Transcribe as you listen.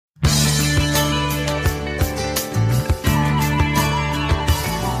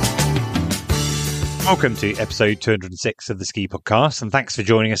Welcome to episode 206 of the Ski Podcast, and thanks for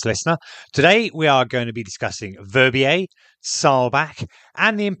joining us, listener. Today we are going to be discussing Verbier, Saalbach,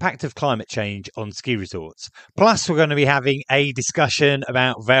 and the impact of climate change on ski resorts. Plus, we're going to be having a discussion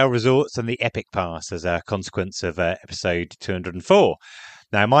about Vail Resorts and the Epic Pass as a consequence of episode 204.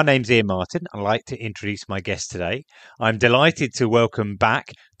 Now, my name's Iain Martin. I'd like to introduce my guest today. I'm delighted to welcome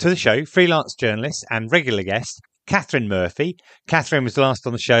back to the show freelance journalist and regular guest, Catherine Murphy. Catherine was last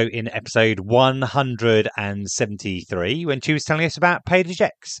on the show in episode 173 when she was telling us about Pays de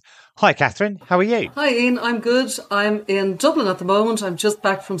Gex. Hi, Catherine. How are you? Hi, Iain. I'm good. I'm in Dublin at the moment. I'm just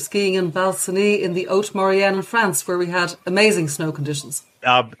back from skiing in Vail in the Haute Maurienne in France, where we had amazing snow conditions.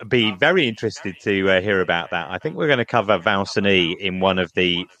 I'll be very interested to hear about that. I think we're going to cover Vail in one of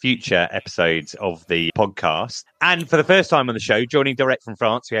the future episodes of the podcast. And for the first time on the show, joining direct from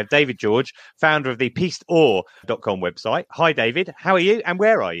France, we have David George, founder of the pisteor.com website. Hi, David. How are you and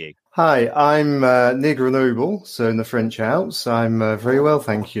where are you? Hi, I'm near Grenoble, so in the French Alps. I'm very well,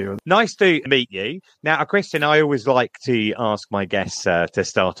 thank you. Nice to meet you. Now, a question I always like to ask my guests to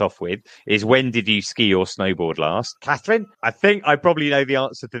start off with is, when did you ski or snowboard last? Catherine, I think I probably know the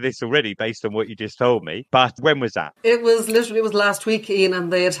answer to this already based on what you just told me, but when was that? It was last week, Iain,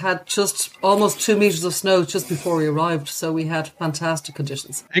 and they had just almost 2 metres of snow just before we arrived, so we had fantastic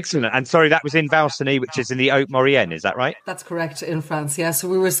conditions. Excellent. And sorry, that was in Vail, which is in the Haute Maurienne, is that right? That's correct, in France, yeah. So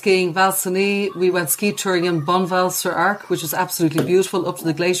we were skiing Vail, we went ski touring in Bonneval-sur-Arc, which was absolutely beautiful, up to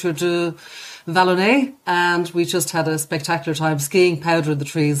the Glacier de Vallonnet, and we just had a spectacular time skiing, powder in the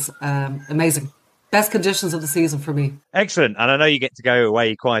trees. Amazing. Best conditions of the season for me. Excellent. And I know you get to go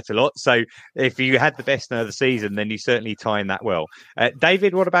away quite a lot, so if you had the best snow of the season, then you certainly timed that well.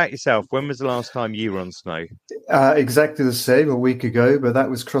 David, what about yourself? When was the last time you were on snow? Exactly the same, a week ago, but that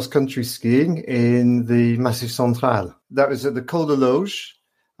was cross-country skiing in the Massif Central. That was at the Col de Loge.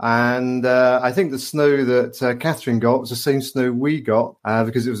 And I think the snow that Catherine got was the same snow we got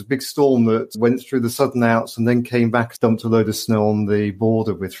because it was a big storm that went through the Southern Alps and then came back, dumped a load of snow on the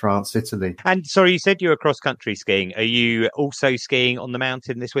border with France, Italy. And sorry, you said you were cross-country skiing. Are you also skiing on the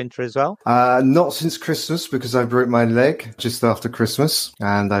mountain this winter as well? Not since Christmas, because I broke my leg just after Christmas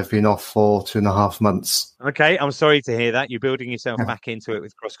and I've been off for 2.5 months. Okay, I'm sorry to hear that. You're building yourself back into it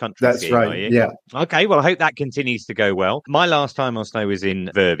with cross-country That's skiing, right, are you? Yeah. Okay, well, I hope that continues to go well. My last time on snow was in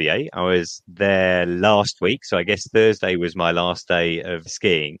Verbier. I was there last week, so I guess Thursday was my last day of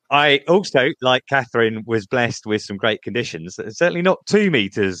skiing. I also, like Catherine, was blessed with some great conditions. Certainly not 2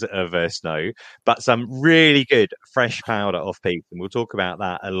 metres of snow, but some really good fresh powder off-piste, and we'll talk about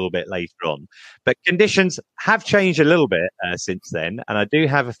that a little bit later on. But conditions have changed a little bit since then, and I do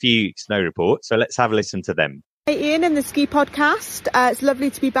have a few snow reports, so let's have a listen to them. Hey Iain and the Ski Podcast. It's lovely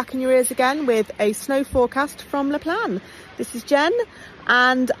to be back in your ears again with a snow forecast from Le Plan. This is Jen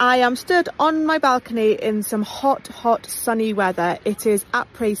and I am stood on my balcony in some hot sunny weather. It is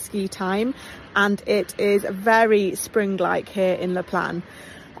après ski time and it is very spring-like here in Le Plan.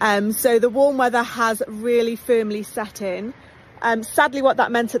 So the warm weather has really firmly set in. Sadly, what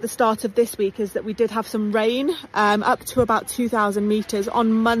that meant at the start of this week is that we did have some rain up to about 2,000 metres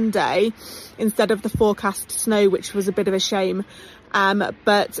on Monday instead of the forecast snow, which was a bit of a shame.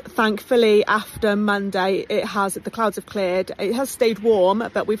 But thankfully, after Monday, the clouds have cleared. It has stayed warm,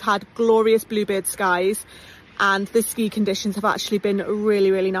 but we've had glorious bluebird skies and the ski conditions have actually been really,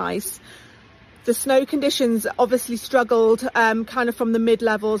 really nice. The snow conditions obviously struggled kind of from the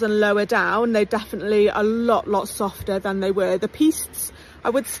mid-levels and lower down. They're definitely a lot softer than they were. The pistes, I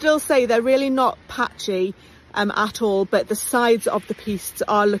would still say they're really not patchy at all, but the sides of the pistes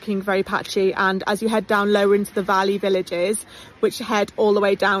are looking very patchy. And as you head down lower into the valley villages, which head all the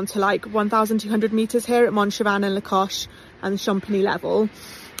way down to like 1,200 metres here at Montchevan and La Coche and Champigny level,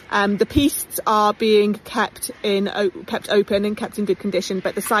 the pistes are being kept open and kept in good condition,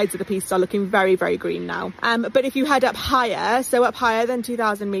 but the sides of the pistes are looking very, very green now. But if you head up higher, so up higher than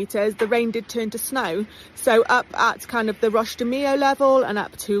 2,000 metres, the rain did turn to snow. So up at kind of the Roche de Millau level and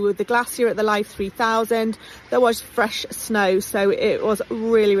up to the glacier at the Live 3000, there was fresh snow. So it was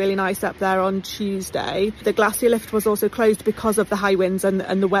really, really nice up there on Tuesday. The glacier lift was also closed because of the high winds and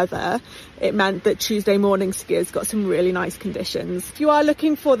the weather. It meant that Tuesday morning skiers got some really nice conditions. If you are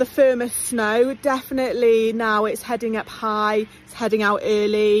looking for the firmest snow, definitely now it's heading up high, it's heading out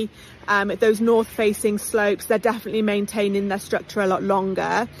early. Those north facing slopes, they're definitely maintaining their structure a lot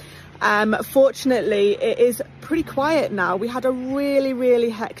longer. Fortunately, it is pretty quiet now. We had a really, really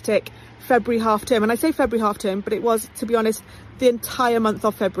hectic February half term, and I say February half term, but it was, to be honest, the entire month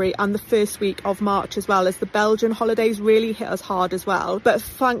of February and the first week of March as well, as the Belgian holidays really hit us hard as well. But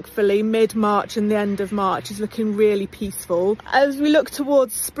thankfully, mid-March and the end of March is looking really peaceful. As we look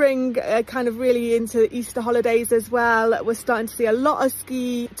towards spring, kind of really into Easter holidays as well, we're starting to see a lot of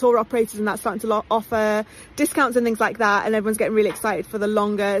ski tour operators and that's starting to offer discounts and things like that, and everyone's getting really excited for the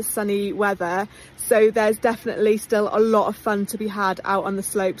longer sunny weather. So there's definitely still a lot of fun to be had out on the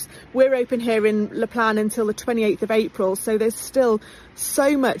slopes. We're open here in Le Plan until the 28th of April, so there's still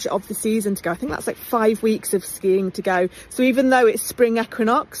so much of the season to go. I think that's like 5 weeks of skiing to go. So even though it's spring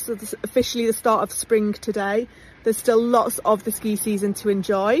equinox, so it's officially the start of spring today, there's still lots of the ski season to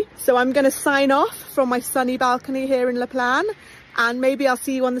enjoy. So I'm going to sign off from my sunny balcony here in Le Plan, and maybe I'll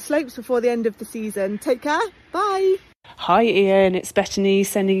see you on the slopes before the end of the season. Take care. Bye. Hi Iain, it's Betony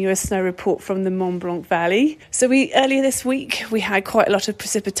sending you a snow report from the Mont Blanc Valley. So earlier this week we had quite a lot of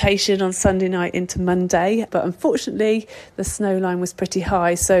precipitation on Sunday night into Monday, but unfortunately the snow line was pretty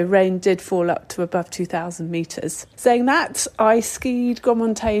high, so rain did fall up to above 2,000 metres. Saying that, I skied Grand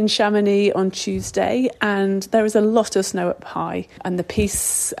Montée Chamonix on Tuesday and there is a lot of snow up high, and the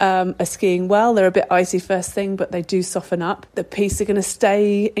pistes are skiing well. They're a bit icy first thing, but they do soften up. The pistes are going to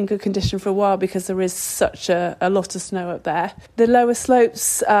stay in good condition for a while because there is such a lot of snow up there. The lower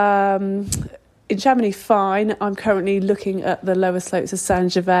slopes in Chamonix, fine. I'm currently looking at the lower slopes of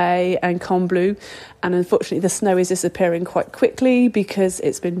Saint-Gervais and Combloux, and unfortunately the snow is disappearing quite quickly because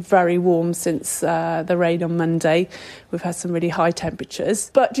it's been very warm since the rain on Monday. We've had some really high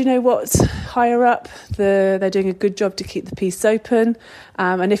temperatures. But do you know what? Higher up, they're doing a good job to keep the pistes open.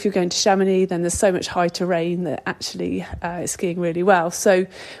 And if you're going to Chamonix, then there's so much high terrain that actually it's skiing really well. So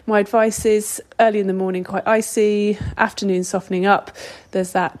my advice is early in the morning, quite icy, afternoon softening up.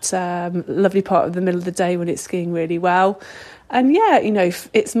 There's that lovely part of the middle of the day when it's skiing really well. And yeah,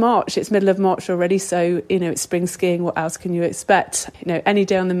 it's March, it's middle of March already, so, it's spring skiing. What else can you expect? Any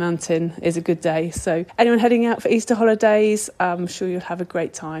day on the mountain is a good day. So anyone heading out for Easter holidays, I'm sure you'll have a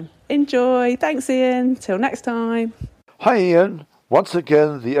great time. Enjoy. Thanks, Iain. Till next time. Hi, Iain. Once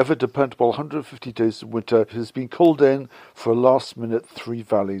again, the ever-dependable 150 Days of Winter has been called in for a last-minute Three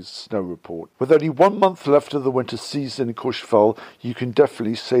Valleys snow report. With only 1 month left of the winter season in Courchevel, you can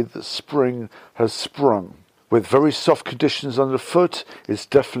definitely say that spring has sprung. With very soft conditions underfoot, it's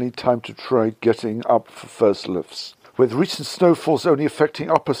definitely time to try getting up for first lifts. With recent snowfalls only affecting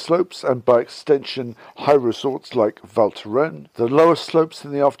upper slopes and by extension high resorts like Vail Resorts, the lower slopes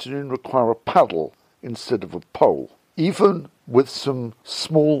in the afternoon require a paddle instead of a pole. Even with some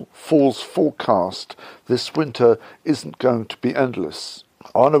small falls forecast, this winter isn't going to be endless.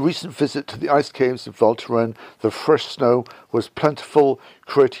 On a recent visit to the ice caves of Vail Resorts, the fresh snow was plentiful,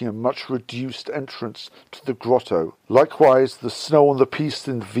 creating a much reduced entrance to the grotto. Likewise, the snow on the piste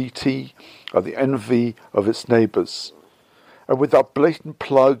in the VT are the envy of its neighbours. And with that blatant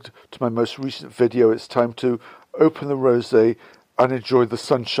plug to my most recent video, it's time to open the rosé and enjoy the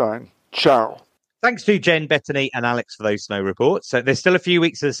sunshine. Ciao. Thanks to Jen, Betony and Alex for those snow reports. So there's still a few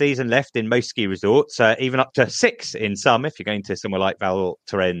weeks of the season left in most ski resorts, even up to 6 in some if you're going to somewhere like Vail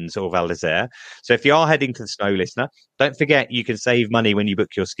Resorts or Val d'Isère. So if you are heading to the snow, listener, don't forget you can save money when you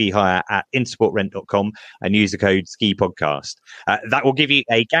book your ski hire at intersportrent.com and use the code SKIPODCAST. That will give you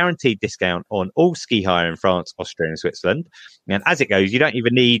a guaranteed discount on all ski hire in France, Austria and Switzerland. And as it goes, you don't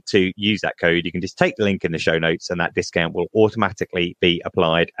even need to use that code. You can just take the link in the show notes and that discount will automatically be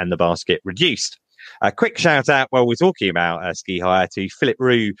applied and the basket reduced. A quick shout out while we're talking about ski hire to Philippe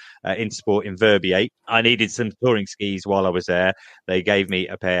Roux Intersport in Verbier. I needed some touring skis while I was there. They gave me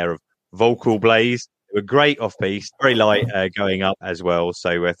a pair of Volcal Blaze. They were great off piste, very light going up as well.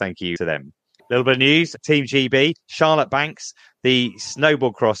 So thank you to them. A little bit of news. Team GB, Charlotte Banks, the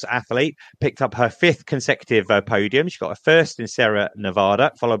snowboard cross athlete, picked up her 5th consecutive podium. She got a first in Sierra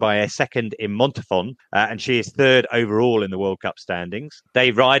Nevada, followed by a second in Montafon, and she is 3rd overall in the World Cup standings.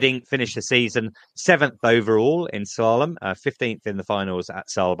 Dave Riding finished the season 7th overall in slalom, 15th in the finals at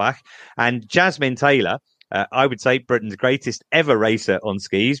Saalbach, and Jasmine Taylor, I would say Britain's greatest ever racer on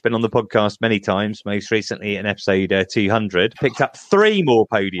skis, been on the podcast many times, most recently in episode 200, picked up 3 more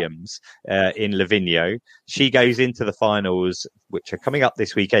podiums in Livigno. She goes into the finals, which are coming up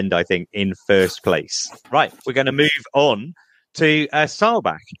this weekend, I think, in 1st place. Right, we're going to move on to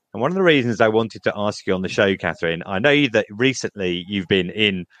Saalbach. And one of the reasons I wanted to ask you on the show, Catherine, I know that recently you've been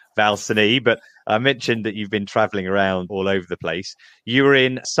in Vail, but I mentioned that you've been travelling around all over the place. You were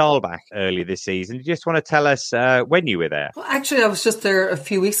in Saalbach earlier this season. You just want to tell us when you were there? Well, actually, I was just there a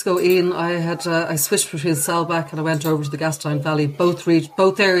few weeks ago, Iain. I switched between Saalbach and I went over to the Gastein Valley,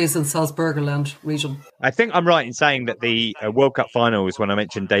 both areas in Salzburgerland region. I think I'm right in saying that the World Cup finals, when I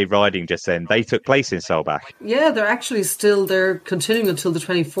mentioned Dave Riding just then, they took place in Saalbach. Yeah, they're continuing until the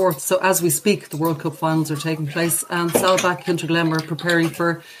 24th. So as we speak, the World Cup finals are taking place, and Saalbach Hinterglemm are preparing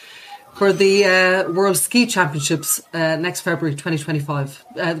for the World Ski Championships next February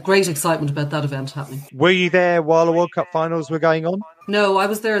 2025. Great excitement about that event happening. Were you there while the World Cup finals were going on? No, I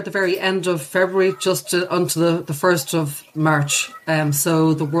was there at the very end of February, just until the 1st of March.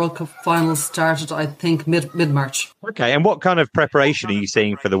 So the World Cup finals started, I think, mid-March. Okay, and what kind of preparation are you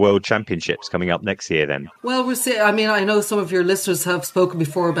seeing for the World Championships coming up next year then? Well, I know some of your listeners have spoken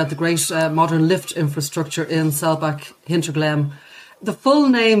before about the great modern lift infrastructure in Saalbach Hinterglemm. The full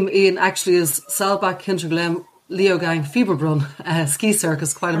name, Iain, actually is Saalbach Hinterglemm Leogang Fieberbrunn ski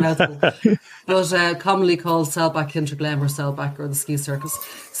circus, quite a mouthful, but commonly called Saalbach Hinterglemm or Saalbach or the ski circus.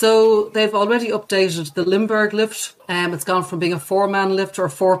 So they've already updated the Limburg lift. It's gone from being a 4-man lift or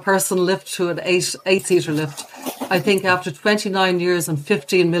 4-person lift to an 8-seater lift. I think after 29 years and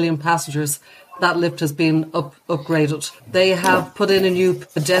 15 million passengers, that lift has been upgraded. They have put in a new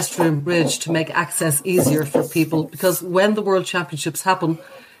pedestrian bridge to make access easier for people, because when the World Championships happen,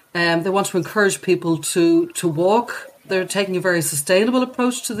 they want to encourage people to walk. They're taking a very sustainable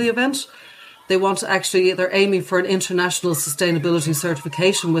approach to the event. They're aiming for an international sustainability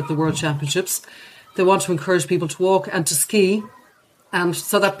certification with the World Championships. They want to encourage people to walk and to ski, and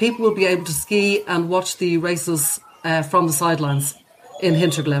so that people will be able to ski and watch the races from the sidelines in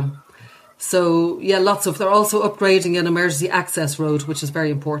Hinterglemm. So, yeah, they're also upgrading an emergency access road, which is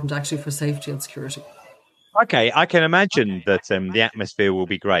very important actually for safety and security. Okay, I can imagine that the atmosphere will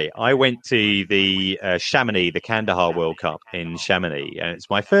be great. I went to the Chamonix, the Kandahar World Cup in Chamonix, and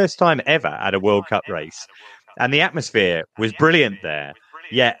it's my first time ever at a World Cup race. And the atmosphere was brilliant there.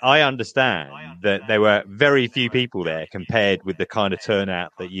 Yet I understand that there were very few people there compared with the kind of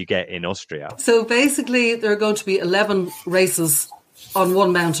turnout that you get in Austria. So basically, there are going to be 11 races on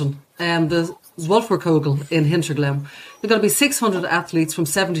one mountain, the Zwolferkogel in Hinterglemm. There are going to be 600 athletes from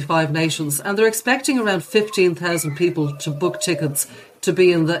 75 nations, and they're expecting around 15,000 people to book tickets to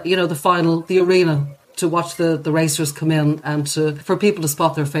be in the final, the arena, to watch the racers come in and for people to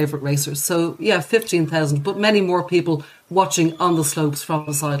spot their favourite racers. So, yeah, 15,000, but many more people watching on the slopes from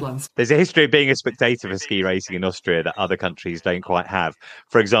the sidelines. There's a history of being a spectator for ski racing in Austria that other countries don't quite have.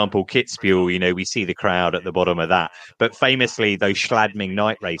 For example, Kitzbühel, we see the crowd at the bottom of that. But famously, those Schladming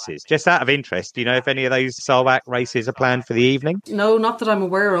night races. Just out of interest, do you know if any of those Saalbach races are planned for the evening? No, not that I'm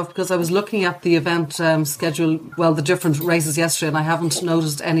aware of, because I was looking at the event schedule, the different races yesterday, and I haven't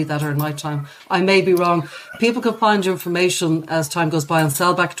noticed any that are nighttime. I may be wrong. People can find information as time goes by on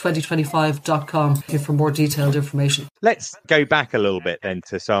saalbach2025.com for more detailed information. Let's go back a little bit then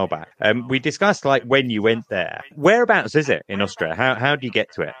to Saalbach. We discussed when you went there. Whereabouts is it in Austria? How do you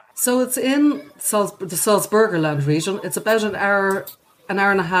get to it? So it's in the Salzburgerland region. It's about an hour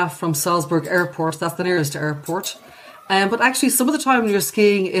and a half from Salzburg Airport. That's the nearest airport. But actually, some of the time when you're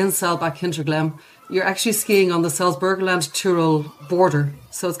skiing in Saalbach Hinterglemm, you're actually skiing on the Salzburgerland-Tyrol border.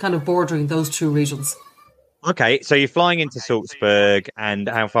 So it's kind of bordering those two regions. Okay, so you're flying into Salzburg, and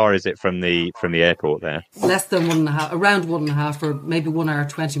how far is it from the airport there? Less than 1.5, around 1.5, or maybe 1 hour,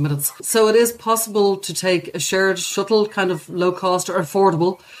 20 minutes. So it is possible to take a shared shuttle, kind of low cost or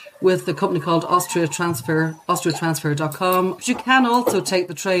affordable, with a company called austriatransfer.com. But you can also take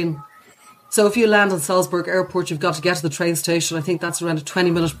the train. So if you land at Salzburg Airport, you've got to get to the train station. I think that's around a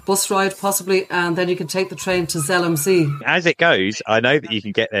 20-minute bus ride, possibly, and then you can take the train to Zell am See. As it goes, I know that you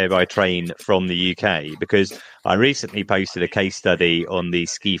can get there by train from the UK, because I recently posted a case study on the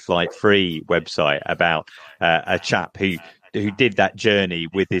Ski Flight Free website about a chap who did that journey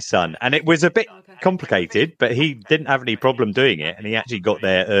with his son. And it was a bit complicated, but he didn't have any problem doing it. And he actually got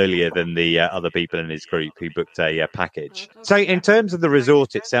there earlier than the other people in his group who booked a package. So in terms of the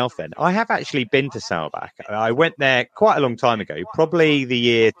resort itself then, I have actually been to Saalbach. I went there quite a long time ago, probably the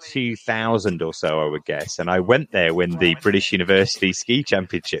year 2000 or so, I would guess. And I went there when the British University Ski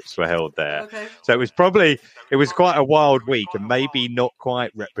Championships were held there. Okay. So it was quite a wild week and maybe not quite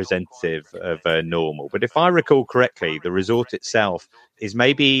representative of normal. But if I recall correctly, the resort itself is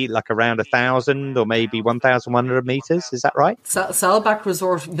maybe around 1,000 or maybe 1,100 meters. Is that right? Saalbach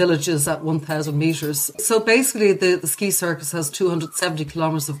Resort Village is at 1,000 meters. So basically the ski circus has 270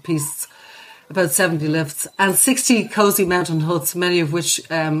 kilometers of pistes. about 70 lifts, and 60 cosy mountain huts, many of which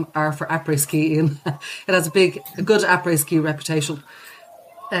are for après-ski. It has a good après-ski reputation.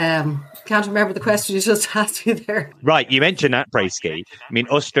 Can't remember the question you just asked me there. Right, you mentioned après-ski. I mean,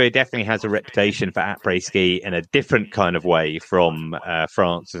 Austria definitely has a reputation for après-ski in a different kind of way from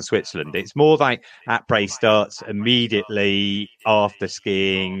France and Switzerland. It's more like après starts immediately after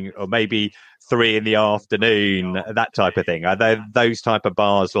skiing, or maybe 3 p.m, that type of thing. Are there those type of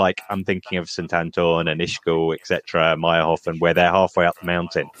bars, like I'm thinking of St Anton and Ischgl, etc., Meyerhofen, where they're halfway up the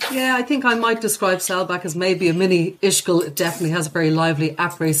mountain? Yeah, I think I might describe Saalbach as maybe a mini Ischgl. It definitely has a very lively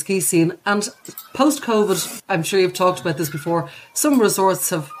après-ski scene. And post-COVID, I'm sure you've talked about this before, some resorts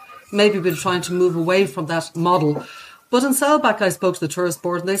have maybe been trying to move away from that model. But in Saalbach, I spoke to the tourist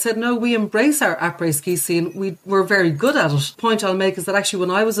board and they said, no, we embrace our après-ski scene. We're very good at it. The point I'll make is that actually when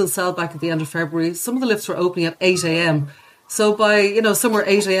I was in Saalbach at the end of February, some of the lifts were opening at 8 a.m. So by, some were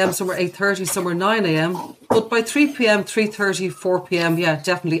 8 a.m, some were 8:30, some were 9 a.m. But by 3 p.m, 3:30, 4 p.m, yeah,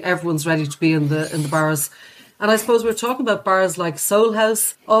 definitely everyone's ready to be in the bars. And I suppose we're talking about bars like Soul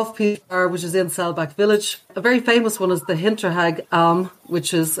House, Off-Piste Bar, which is in Saalbach Village. A very famous one is the Hinterglemm,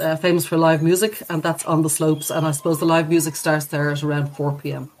 which is famous for live music, and that's on the slopes. And I suppose the live music starts there at around 4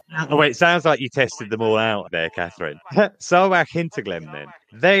 p.m. Oh, wait, sounds like you tested them all out there, Catherine. Saalbach Hinterglemm, then.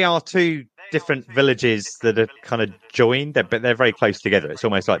 They are two different villages that are kind of joined, but they're very close together. It's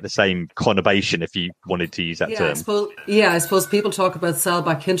almost like the same conurbation, if you wanted to use that term. I suppose people talk about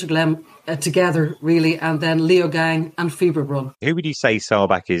Saalbach Hinterglemm together, really, and then Leogang and Fieberbrunn. Who would you say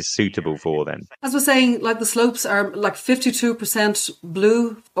Saalbach is suitable for, then? As we're saying, like the slopes are like 52%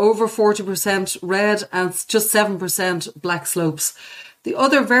 blue, over 40% red, and just 7% black slopes. The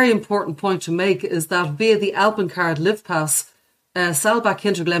other very important point to make is that via the Alpencard Live Pass, Saalbach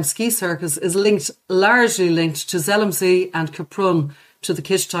Hinterglemm ski circus is largely linked to Zellemzee and Kaprun, to the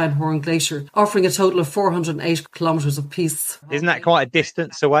Kitzsteinhorn Glacier, offering a total of 408 kilometres of pistes. Isn't that quite a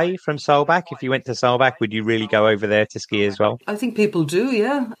distance away from Saalbach? If you went to Saalbach, would you really go over there to ski as well? I think people do,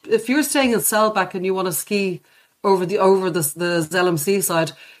 yeah. If you're staying in Saalbach and you want to ski over the Zellemzee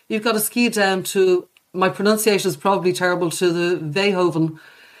side, you've got to ski down to, my pronunciation is probably terrible, to the Veihoven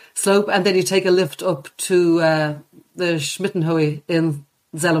slope, and then you take a lift up to the Schmittenhohe in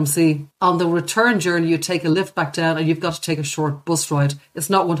Zellemzee. On the return journey, you take a lift back down and you've got to take a short bus ride. It's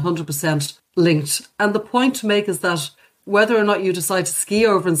not 100% linked. And the point to make is that whether or not you decide to ski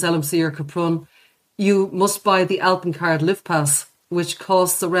over in Zellemzee or Kaprun, you must buy the Alpencard Live Pass, which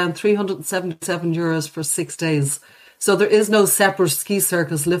costs around €377 for 6 days. So there is no separate ski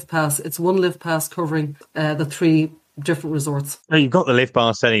circus lift pass. It's one lift pass covering the 3 different resorts. Well, you've got the lift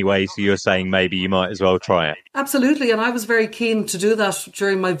pass anyway, so you're saying maybe you might as well try it. Absolutely, and I was very keen to do that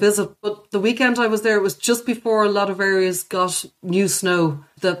during my visit. But the weekend I was there, it was just before a lot of areas got new snow.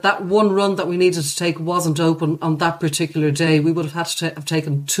 That one run that we needed to take wasn't open on that particular day. We would have had to have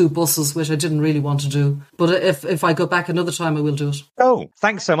taken 2 buses, which I didn't really want to do. But if I go back another time, I will do it. Oh,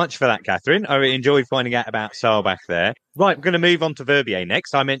 thanks so much for that, Catherine. I really enjoyed finding out about Saalbach there. Right, we're going to move on to Verbier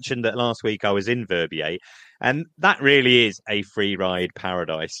next. I mentioned that last week I was in Verbier, and that really is a free ride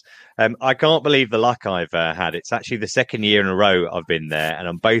paradise. I can't believe the luck I've had. It's actually the second year in a row I've been there, and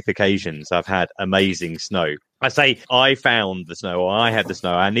on both occasions I've had amazing snow. I say I found the snow, or I had the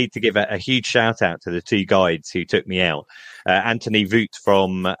snow. I need to give a huge shout out to the 2 guides who took me out. Anthony Voot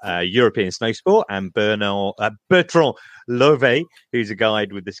from European Snowsport and Bertrand Love, who's a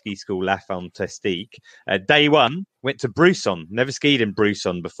guide with the ski school La Fantastique. Day 1, went to Bruson. Never skied in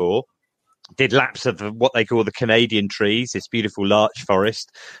Bruson before. Did laps of what they call the Canadian trees, this beautiful larch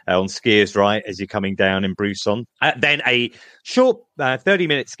forest on skiers' right as you're coming down in Bruson. Then a short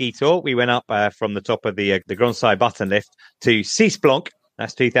 30-minute ski tour. We went up from the top of the Grand Side button lift to Mont Blanc.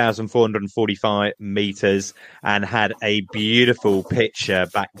 That's 2,445 metres, and had a beautiful pitch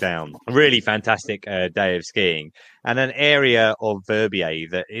back down. A really fantastic day of skiing, and an area of Verbier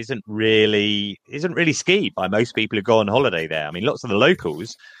that isn't really skied by most people who go on holiday there. I mean, lots of the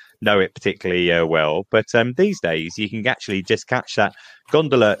locals know it particularly well, but these days you can actually just catch that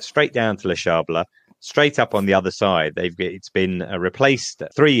gondola straight down to Le Charbel, straight up on the other side. It's been replaced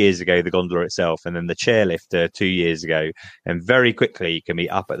 3 years ago, the gondola itself, and then the chairlift 2 years ago, and very quickly you can be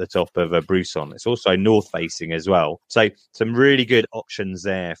up at the top of Bruson. It's also north facing as well, so some really good options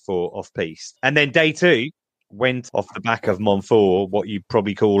there for off-piste. And then day 2 went off the back of Montfort, what you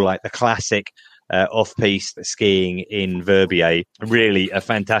probably call like the classic off-piste skiing in Verbier. Really a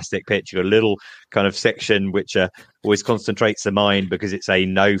fantastic pitch. You've got a little kind of section, which always concentrates the mind because it's a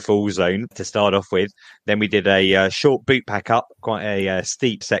no fall zone to start off with. Then we did a short boot pack up, quite a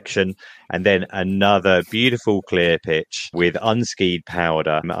steep section, and then another beautiful clear pitch with unskied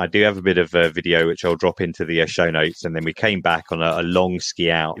powder. I do have a bit of a video which I'll drop into the show notes, and then we came back on a long ski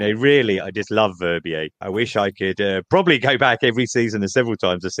out. Really, I just love Verbier. I wish I could probably go back every season and several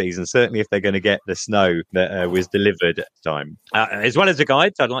times a season, certainly if they're going to get the snow that was delivered at the time. As well as the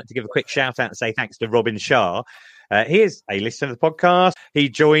guides, I'd like to give a quick shout out and say thanks to Robin Shah. He is a listener to the podcast. He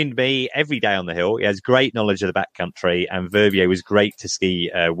joined me every day on the hill. He has great knowledge of the backcountry, and Verbier was great to ski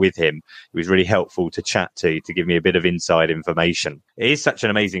with him. It was really helpful to chat to give me a bit of inside information. It is such an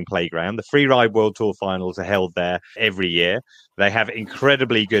amazing playground. The Freeride World Tour finals are held there every year. They have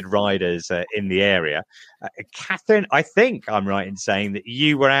incredibly good riders in the area. Catherine, I think I'm right in saying that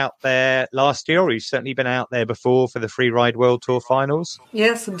you were out there last year, or you've certainly been out there before for the Freeride World Tour finals.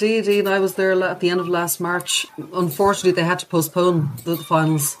 Yes, indeed, Iain. I was there at the end of last March. Unfortunately, they had to postpone the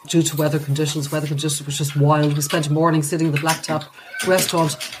finals due to weather conditions. Weather conditions was just wild. We spent a morning sitting in the Blacktop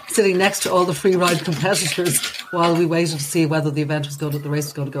restaurant, sitting next to all the freeride competitors while we waited to see whether the race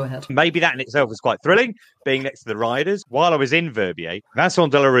was going to go ahead. Maybe that in itself was quite thrilling, being next to the riders. While I was in Verbier,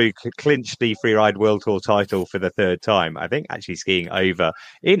 Vincent Delarue clinched the Freeride World Tour title for the third time. I think actually skiing over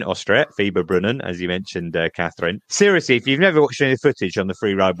in Austria, Fieberbrunn, as you mentioned, Catherine. Seriously, if you've never watched any footage on the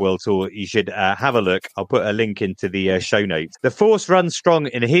Freeride World Tour, you should have a look. I'll put a link into the show notes. The force runs strong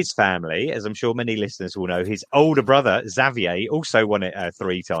in his family, as I'm sure many listeners will know. His older brother, Xavier, also won it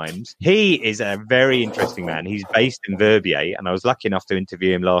 3 times. He is a very interesting man. He's based in Verbier, and I was lucky enough to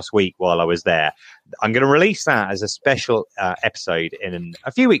interview him last week while I was there. I'm going to release that as a special episode in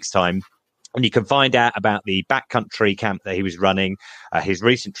a few weeks' time. And you can find out about the backcountry camp that he was running, his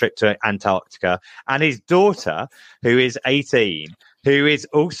recent trip to Antarctica, and his daughter, who is 18, who is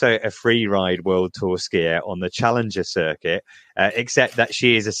also a freeride world tour skier on the Challenger circuit, except that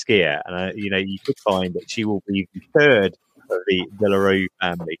she is a skier. And, you could find that she will be the third of the Delarue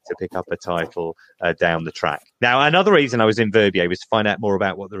family to pick up a title down the track. Now, another reason I was in Verbier was to find out more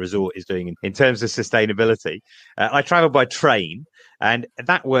about what the resort is doing in terms of sustainability. I travelled by train, and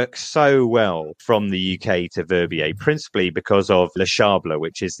that works so well from the UK to Verbier, principally because of Le Chable,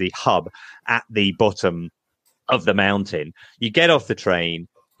 which is the hub at the bottom of the mountain. You get off the train,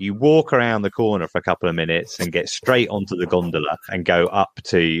 you walk around the corner for a couple of minutes and get straight onto the gondola and go up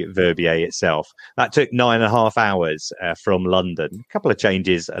to Verbier itself. That took 9.5 hours from London. A couple of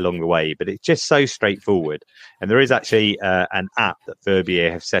changes along the way, but it's just so straightforward. And there is actually an app that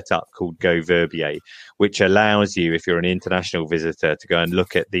Verbier have set up called Go Verbier, which allows you, if you're an international visitor, to go and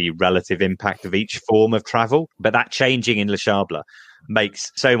look at the relative impact of each form of travel. But that changing in Le Chable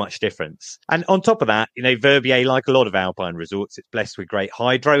makes so much difference. And on top of that, Verbier, like a lot of alpine resorts, it's blessed with great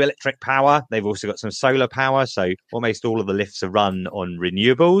hydroelectric power. They've also got some solar power, so almost all of the lifts are run on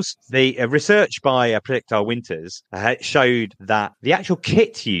renewables. The research by Projectile Winters showed that the actual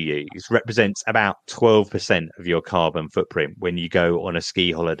kit you use represents about 12% of your carbon footprint when you go on a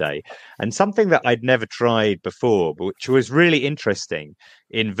ski holiday. And something that I'd never tried before, but which was really interesting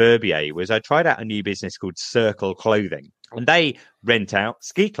in Verbier, was I tried out a new business called Circle Clothing. And they rent out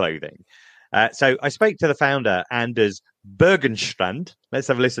ski clothing. So I spoke to the founder, Anders Bergenstrand. Let's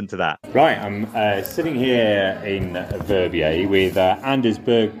have a listen to that. Right, I'm sitting here in Verbier with Anders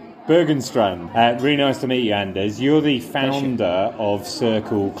Bergenstrand. Really nice to meet you, Anders. You're the founder of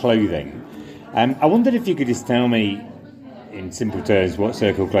Circle Clothing. I wondered if you could just tell me, in simple terms, what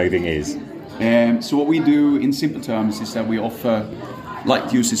Circle Clothing is. So what we do, in simple terms, is that we offer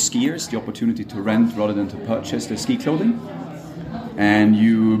light user skiers the opportunity to rent rather than to purchase their ski clothing. And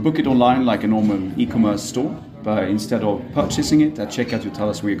you book it online like a normal e-commerce store, but instead of purchasing it, at checkout you tell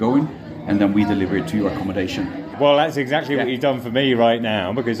us where you're going, and then we deliver it to your accommodation. Well, that's exactly what you've done for me right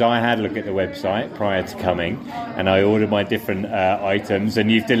now, because I had a look at the website prior to coming, and I ordered my different items,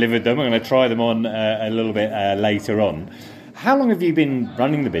 and you've delivered them. I'm going to try them on a little bit later on. How long have you been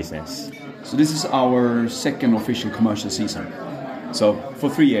running the business? So this is our second official commercial season. So for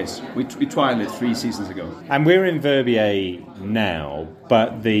 3 years, we trialed it 3 seasons ago. And we're in Verbier now,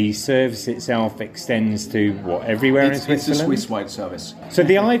 but the service itself extends to what, everywhere in Switzerland? It's a Swiss-wide service. So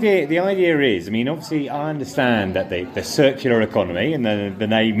the idea is, obviously I understand that the circular economy, and the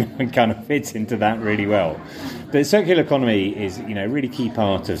name kind of fits into that really well. The circular economy is, a really key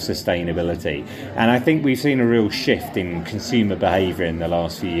part of sustainability. And I think we've seen a real shift in consumer behaviour in the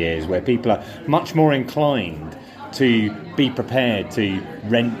last few years, where people are much more inclined to be prepared to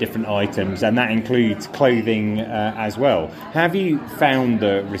rent different items, and that includes clothing as well. Have you found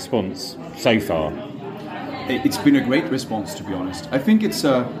the response so far? It's been a great response, to be honest. I think it's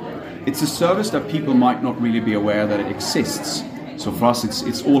it's a service that people might not really be aware that it exists. So for us,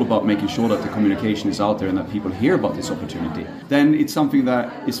 it's all about making sure that the communication is out there and that people hear about this opportunity. Then it's something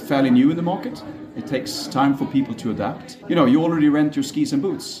that is fairly new in the market. It takes time for people to adapt. You know, you already rent your skis and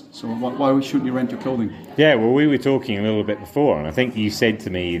boots, so why shouldn't you rent your clothing? Yeah, well, we were talking a little bit before, and I think you said to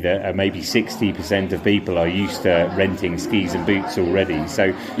me that maybe 60% of people are used to renting skis and boots already,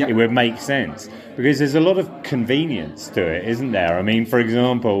 so It would make sense. Because there's a lot of convenience to it, isn't there? I mean, for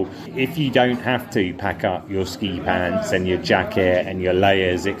example, if you don't have to pack up your ski pants and your jacket and your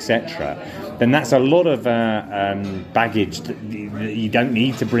layers, etc., then that's a lot of baggage that you don't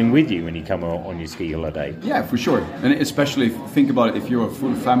need to bring with you when you come on your ski holiday. Yeah, for sure. And especially think about it, if you're a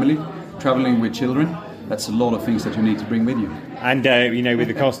full family traveling with children, that's a lot of things that you need to bring with you. And, with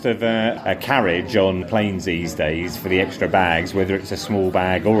the cost of a carriage on planes these days for the extra bags, whether it's a small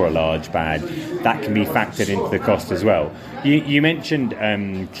bag or a large bag, that can be factored into the cost as well. You mentioned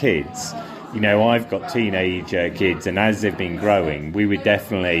kids. You know, I've got teenage kids, and as they've been growing, we would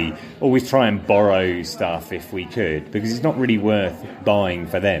definitely always try and borrow stuff if we could, because it's not really worth buying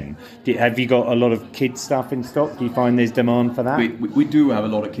for them. Have you got a lot of kids stuff in stock? Do you find there's demand for that? We do have a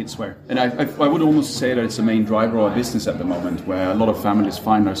lot of kids wear, and I would almost say that it's the main driver of our business at the moment, where a lot of families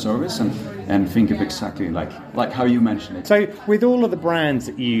find our service and think of exactly like how you mentioned it. So with all of the brands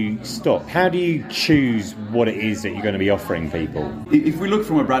that you stock, how do you choose what it is that you're going to be offering people? If we look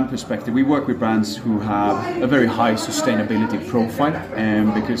from a brand perspective, we work with brands who have a very high sustainability profile,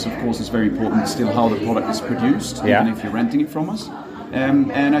 because of course it's very important still how the product is produced, even if you're renting it from us.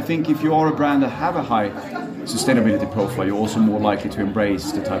 And I think if you are a brand that have a high sustainability profile, you're also more likely to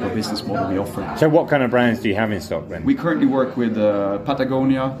embrace the type of business model we offer. So what kind of brands do you have in stock then? We currently work with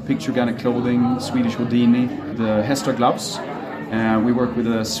Patagonia, Picture Organic Clothing, Swedish Houdini, the Hestra gloves. We work with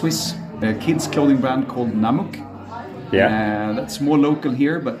a Swiss kids clothing brand called Namuk. Yeah, that's more local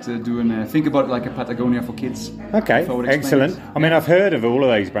here, but think about it like a Patagonia for kids. Okay, excellent. I mean, I've heard of all of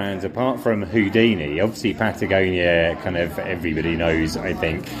those brands apart from Houdini. Obviously, Patagonia, kind of everybody knows, I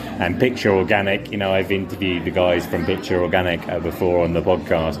think. And Picture Organic, I've interviewed the guys from Picture Organic before on the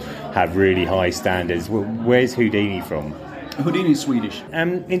podcast, have really high standards. Well, where's Houdini from? Houdini is Swedish.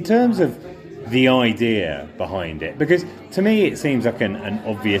 In terms of the idea behind it, because to me it seems like an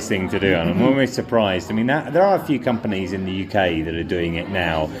obvious thing to do, and I'm almost surprised. I mean, there are a few companies in the UK that are doing it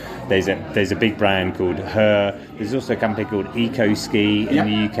now. There's a big brand called Her. There's also a company called Eco Ski in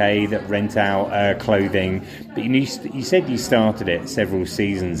the UK that rent out clothing. But you said you started it several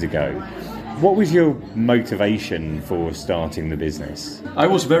seasons ago. What was your motivation for starting the business? I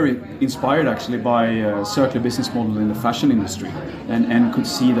was very inspired actually by a circular business model in the fashion industry, and could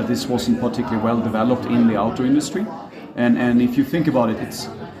see that this wasn't particularly well developed in the outdoor industry. And if you think about it,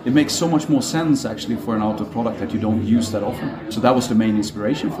 it makes so much more sense actually for an outdoor product that you don't use that often. So that was the main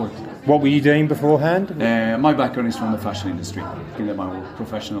inspiration for it. What were you doing beforehand? My background is from the fashion industry in my whole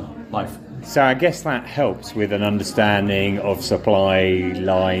professional life. So I guess that helps with an understanding of supply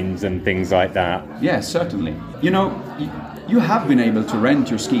lines and things like that. Yeah, certainly. You have been able to rent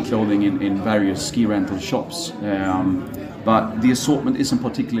your ski clothing in various ski rental shops, but the assortment isn't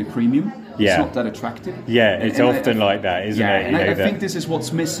particularly premium. It's not that attractive. Yeah, it's often like that, isn't it? And I think this is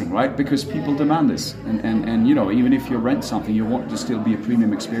what's missing, right? Because people demand this. And even if you rent something, you want to still be a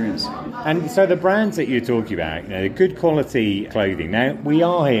premium experience. And so the brands that you're talking about, good quality clothing. Now, we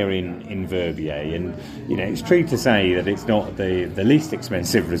are here in Verbier, and, it's true to say that it's not the least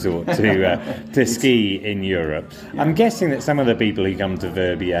expensive resort to ski in Europe. Yeah. I'm guessing that some of the people who come to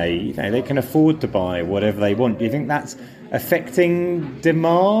Verbier, they can afford to buy whatever they want. Do you think that's affecting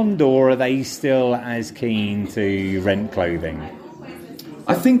demand, or are they still as keen to rent clothing?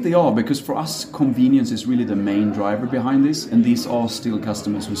 I think they are, because for us convenience is really the main driver behind this, and these are still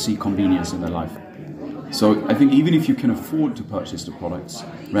customers who see convenience in their life. So I think even if you can afford to purchase the products,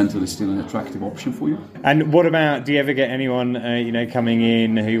 rental is still an attractive option for you. And what about, do you ever get anyone, coming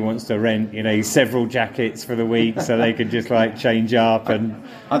in who wants to rent, several jackets for the week so they can just change up? And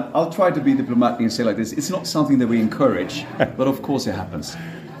I'll try to be diplomatic and say like this: it's not something that we encourage, but of course it happens.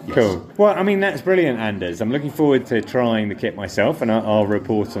 Yes. Cool. Well, I mean, that's brilliant, Anders. I'm looking forward to trying the kit myself, and I'll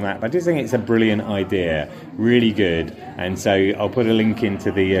report on that. But I just think it's a brilliant idea, really good. And so I'll put a link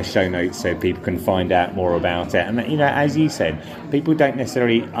into the show notes so people can find out more about it. And, as you said, people don't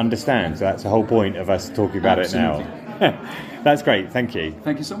necessarily understand. So that's the whole point of us talking about it now. That's great. Thank you.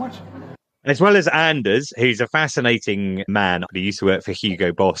 Thank you so much. As well as Anders, who's a fascinating man who used to work for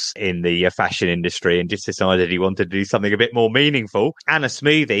Hugo Boss in the fashion industry and just decided he wanted to do something a bit more meaningful. Anna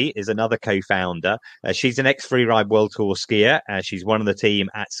Smoothie is another co-founder. She's an ex-freeride world tour skier. She's one of the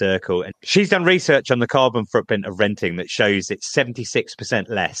team at Circle. And she's done research on the carbon footprint of renting that shows it's 76%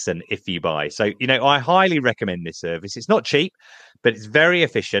 less than if you buy. So, I highly recommend this service. It's not cheap, but it's very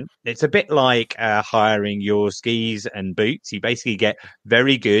efficient. It's a bit like hiring your skis and boots. You basically get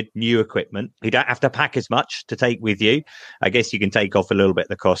very good new equipment. You don't have to pack as much to take with you. I guess you can take off a little bit of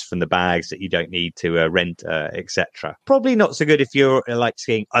the cost from the bags that you don't need to rent, etc. Probably not so good if you're like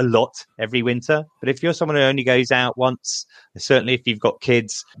skiing a lot every winter. But if you're someone who only goes out once, certainly if you've got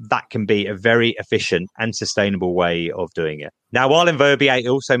kids, that can be a very efficient and sustainable way of doing it. Now, while in Verbier, he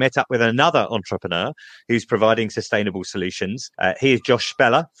also met up with another entrepreneur who's providing sustainable solutions. Here's Josh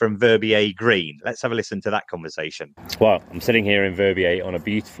Speller from Verbier Green. Let's have a listen to that conversation. Well, I'm sitting here in Verbier on a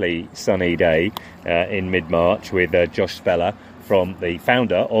beautifully sunny day in mid-March with Josh Speller, from the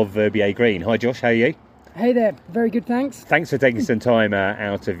founder of Verbier Green. Hi, Josh. How are you? Hey there. Very good, thanks. Thanks for taking some time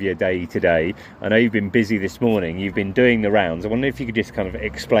out of your day today. I know you've been busy this morning. You've been doing the rounds. I wonder if you could just kind of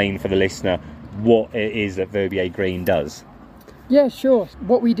explain for the listener what it is that Verbier Green does. Yeah, sure.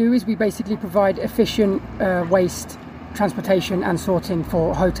 What we do is we basically provide efficient waste transportation and sorting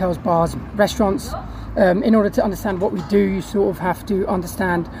for hotels, bars, restaurants. In order to understand what we do, you sort of have to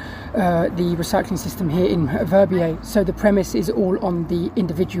understand the recycling system here in Verbier. So the premise is all on the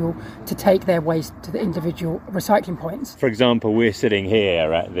individual to take their waste to the individual recycling points. For example, we're sitting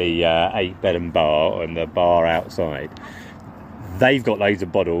here at the 8 Bed & Bar and the bar outside. They've got loads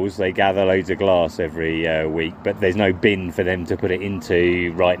of bottles, they gather loads of glass every week, but there's no bin for them to put it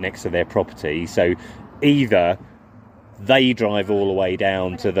into right next to their property. So either they drive all the way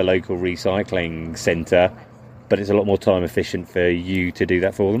down to the local recycling centre, but it's a lot more time efficient for you to do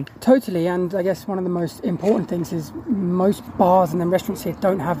that for them. Totally, and I guess one of the most important things is most bars and then restaurants here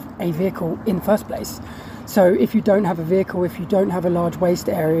don't have a vehicle in the first place. So if you don't have a vehicle, if you don't have a large waste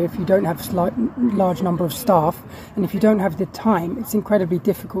area, if you don't have a large number of staff, and if you don't have the time, it's incredibly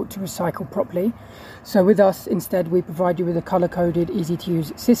difficult to recycle properly. So with us, instead, we provide you with a colour-coded,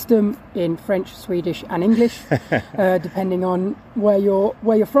 easy-to-use system in French, Swedish and English, depending on where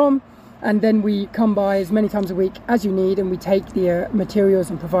you're from. And then we come by as many times a week as you need, and we take the materials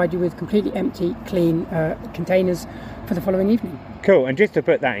and provide you with completely empty, clean containers for the following evening. Cool. And just to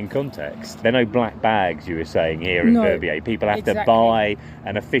put that in context, there are no black bags, you were saying, here in Verbier. People have to buy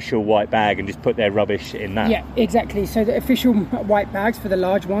an official white bag and just put their rubbish in that. Yeah, exactly. So the official white bags for the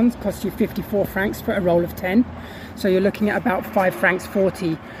large ones cost you 54 francs for a roll of 10. So you're looking at about 5 francs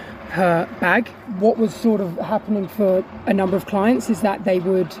 40 per bag. What was sort of happening for a number of clients is that they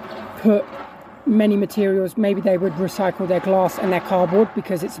would put many materials, maybe they would recycle their glass and their cardboard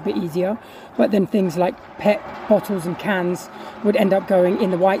because it's a bit easier, but then things like PET bottles and cans would end up going in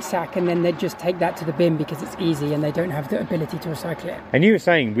the white sack, and then they'd just take that to the bin because it's easy and they don't have the ability to recycle it. And you were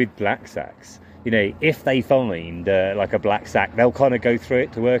saying with black sacks, if they find like a black sack, they'll kind of go through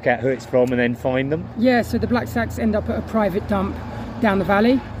it to work out who it's from and then find them? Yeah, so the black sacks end up at a private dump down the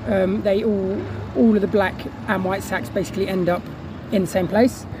valley. They all of the black and white sacks basically end up in the same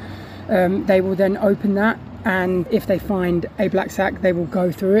place. They will then open that, and if they find a black sack, they will go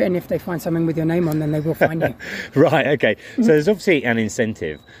through it, and if they find something with your name on, then they will find you. Right, okay. So there's obviously an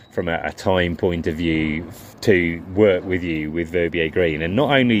incentive from a time point of view to work with you with Verbier Green, and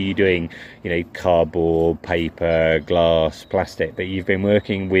not only are you doing cardboard, paper, glass, plastic, but you've been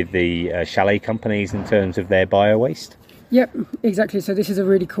working with the chalet companies in terms of their bio-waste. Yep, exactly. So this is a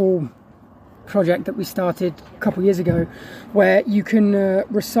really cool project that we started a couple of years ago, where you can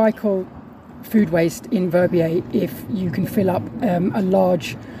recycle food waste in Verbier if you can fill up a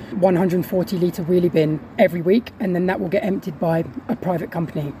large 140 litre wheelie bin every week, and then that will get emptied by a private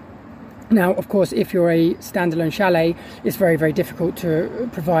company. Now, of course, if you're a standalone chalet, it's very, very difficult to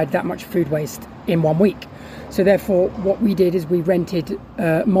provide that much food waste in 1 week. So therefore, what we did is we rented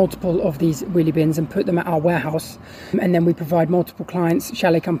multiple of these wheelie bins and put them at our warehouse. And then we provide multiple clients,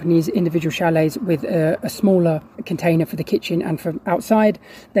 chalet companies, individual chalets with a smaller container for the kitchen and for outside.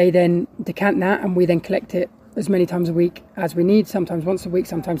 They then decant that, and we then collect it as many times a week as we need, sometimes once a week,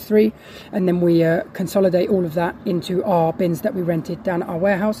 sometimes 3. And then we consolidate all of that into our bins that we rented down at our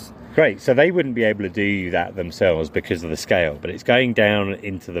warehouse. Great. So they wouldn't be able to do that themselves because of the scale, but it's going down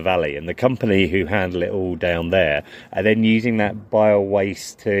into the valley, and the company who handle it all down there are then using that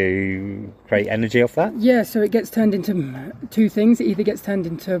bio-waste to create energy off that? Yeah, so it gets turned into 2 things. It either gets turned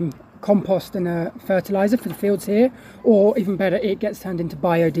into compost and a fertiliser for the fields here, or even better, it gets turned into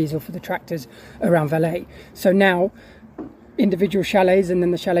biodiesel for the tractors around Valais. So now, individual chalets and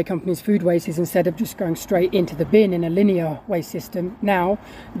then the chalet company's food waste is, instead of just going straight into the bin in a linear waste system, now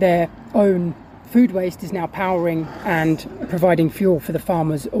their own food waste is now powering and providing fuel for the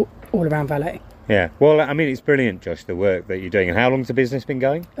farmers all around Valais. Yeah, well, I mean, it's brilliant, Josh, the work that you're doing. And how long's the business been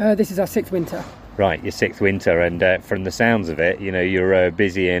going? This is our 6th winter. Right, your 6th winter, and from the sounds of it, you know, you're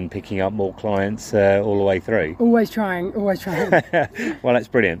busy and picking up more clients all the way through. Always trying. Well, that's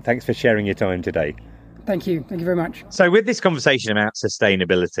brilliant. Thanks for sharing your time today. Thank you very much. So with this conversation about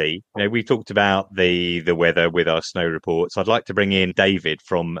sustainability, you know, we've talked about the weather with our snow reports. I'd like to bring in David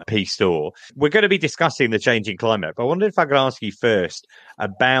from P-Store. We're going to be discussing the changing climate, but I wondered if I could ask you first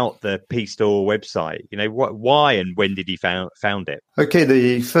about the P-Store website. You know, why and when did you found it? Okay,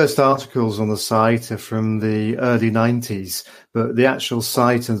 the first articles on the site are from the early 90s, but the actual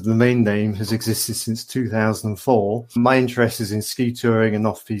site and the main name has existed since 2004. My interest is in ski touring and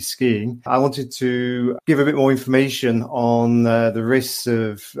off-piste skiing. I wanted to give a bit more information on the risks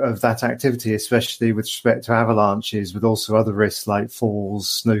of that activity, especially with respect to avalanches, but also other risks like falls,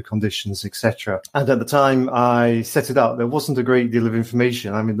 snow conditions, etc. And at the time I set it up, there wasn't a great deal of information.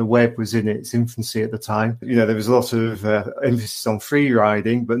 I mean, the web was in its infancy at the time. You know, there was a lot of emphasis on free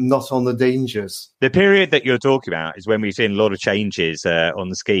riding, but not on the dangers. The period that you're talking about is when we've seen a lot of changes on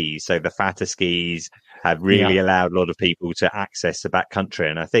the skis. So the fatter skis have really allowed a lot of people to access the backcountry.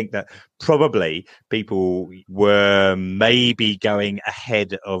 And I think that probably people were maybe going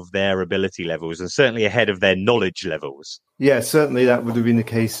ahead of their ability levels and certainly ahead of their knowledge levels. Yeah, certainly that would have been the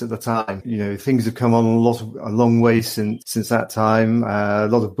case at the time. You know, things have come on a long way since that time. A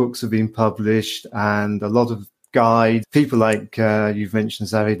lot of books have been published and a lot of guide. People like you've mentioned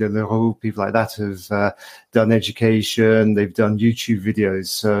Xavier de Leroux, people like that have done education. They've done YouTube videos,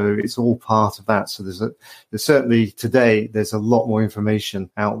 so it's all part of that. So there's certainly today there's a lot more information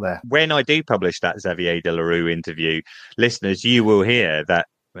out there. When I do publish that Xavier de Leroux interview, listeners, you will hear that.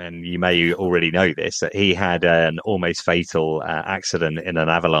 And you may already know this, that he had an almost fatal accident in an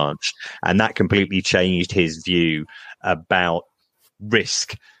avalanche, and that completely changed his view about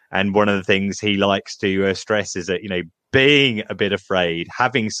risk. And one of the things he likes to stress is that, you know, being a bit afraid,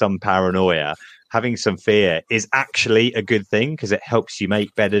 having some paranoia, having some fear is actually a good thing because it helps you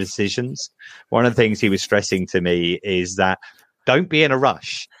make better decisions. One of the things he was stressing to me is that don't be in a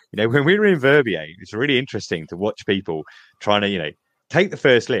rush. You know, when we were in Verbier, it's really interesting to watch people trying to, you know, take the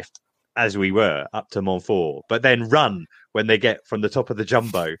first lift as we were up to Mont Blanc, but then run when they get from the top of the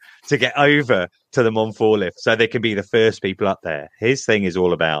jumbo to get over to the Mont Blanc lift so they can be the first people up there. His thing is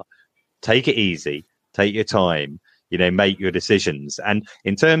all about take it easy, take your time, you know, make your decisions. And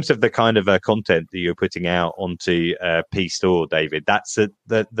in terms of the kind of content that you're putting out onto P-Store, David, that's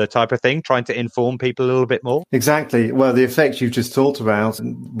the type of thing, trying to inform people a little bit more? Exactly. Well, the effect you've just talked about,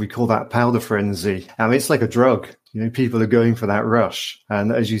 we call that powder frenzy. I mean, it's like a drug. You know, people are going for that rush.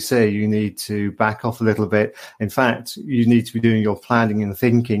 And as you say, you need to back off a little bit. In fact, you need to be doing your planning and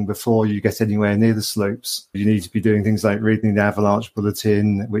thinking before you get anywhere near the slopes. You need to be doing things like reading the avalanche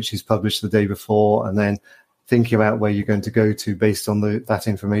bulletin, which is published the day before, and then thinking about where you're going to go to based on that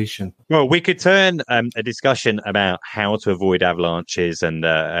information. Well, we could turn a discussion about how to avoid avalanches and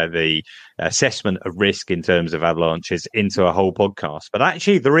the assessment of risk in terms of avalanches into a whole podcast. But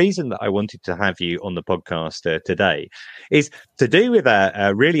actually, the reason that I wanted to have you on the podcast today is to do with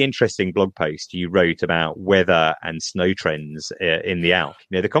a really interesting blog post you wrote about weather and snow trends in the Alps.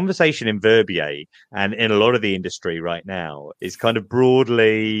 You know, the conversation in Verbier and in a lot of the industry right now is kind of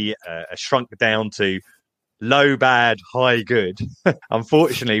broadly shrunk down to low bad, high good.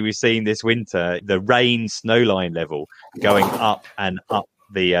 Unfortunately, we've seen this winter the rain snow line level going up and up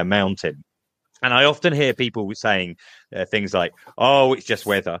the mountain. And I often hear people saying things like, oh, it's just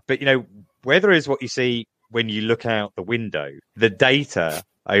weather. But, you know, weather is what you see when you look out the window. The data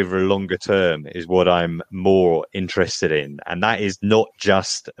over a longer term is what I'm more interested in. And that is not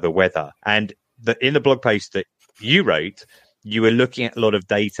just the weather. And in the blog post that you wrote, you were looking at a lot of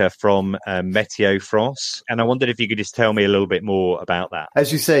data from Météo France, and I wondered if you could just tell me a little bit more about that.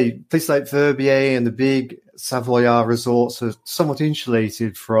 As you say, places like Verbier and the big Savoyard resorts are somewhat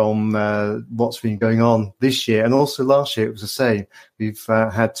insulated from what's been going on this year, and also last year it was the same. We've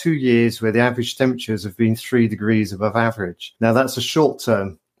had 2 years where the average temperatures have been 3 degrees above average. Now, that's a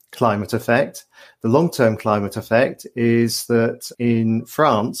short-term climate effect. The long-term climate effect is that in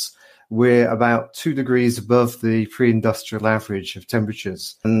France, we're about 2 degrees above the pre-industrial average of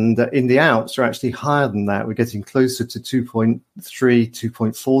temperatures. And in the Alps, we're actually higher than that. We're getting closer to 2.3,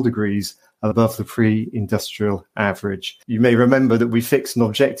 2.4 degrees above the pre-industrial average. You may remember that we fixed an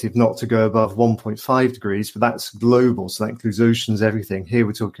objective not to go above 1.5 degrees, but that's global, so that includes oceans, everything. Here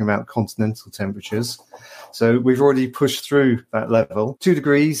we're talking about continental temperatures. So we've already pushed through that level. 2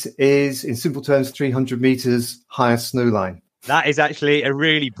 degrees is, in simple terms, 300 meters higher snow line. That is actually a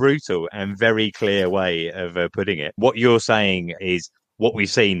really brutal and very clear way of putting it. What you're saying is what we've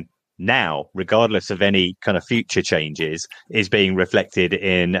seen now, regardless of any kind of future changes, is being reflected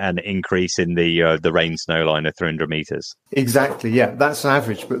in an increase in the rain snow line of 300 meters. Exactly, yeah, that's an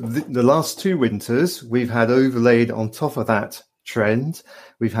average. But the last 2 winters, we've had overlaid on top of that trend.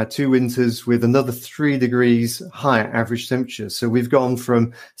 We've had 2 winters with another 3 degrees higher average temperature. So we've gone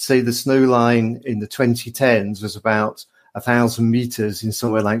from, say, the snow line in the 2010s was about 1,000 meters in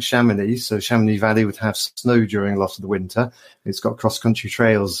somewhere like Chamonix. So Chamonix Valley would have snow during a lot of the winter. It's got cross-country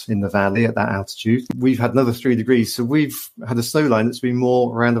trails in the valley at that altitude. We've had another 3 degrees. So we've had a snow line that's been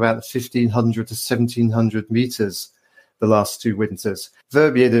more around about 1,500 to 1,700 meters the last 2 winters.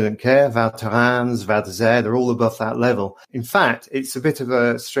 Verbier didn't care. Val Thorens, Val d'Isère, they're all above that level. In fact, it's a bit of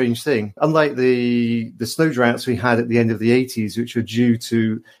a strange thing. Unlike the snow droughts we had at the end of the 80s, which were due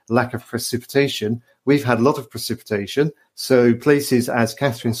to lack of precipitation, we've had a lot of precipitation. So places as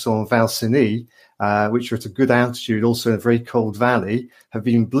Catherine-Sault and Val-Cenis, which are at a good altitude, also in a very cold valley, have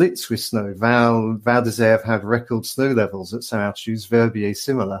been blitzed with snow. Val d'Isère have had record snow levels at some altitudes, Verbier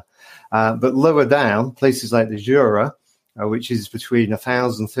similar. But lower down, places like the Jura, which is between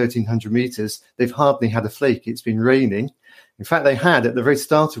 1,000 and 1,300 meters, they've hardly had a flake. It's been raining. In fact, they had, at the very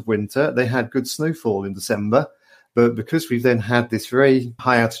start of winter, they had good snowfall in December. But because we've then had this very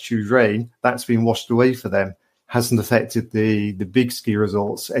high altitude rain, that's been washed away for them. Hasn't affected the big ski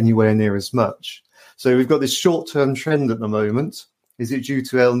resorts anywhere near as much. So we've got this short-term trend at the moment. Is it due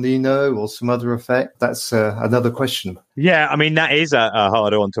to El Nino or some other effect? That's another question. Yeah, I mean, that is a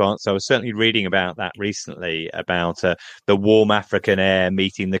harder one to answer. I was certainly reading about that recently, about the warm African air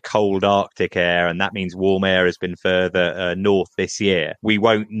meeting the cold Arctic air, and that means warm air has been further north this year. We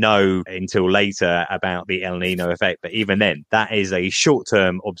won't know until later about the El Nino effect, but even then, that is a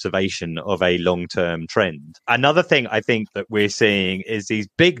short-term observation of a long-term trend. Another thing I think that we're seeing is these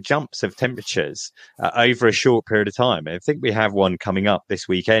big jumps of temperatures over a short period of time. I think we have one coming up this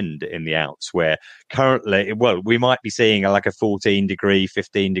weekend in the Alps where currently, well, we might be seeing like a 14 degree,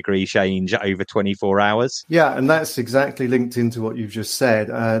 15 degree change over 24 hours. Yeah, and that's exactly linked into what you've just said.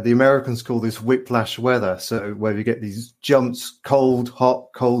 The Americans call this whiplash weather. So where we get these jumps, cold,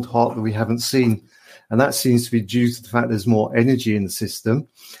 hot, that we haven't seen. And that seems to be due to the fact there's more energy in the system.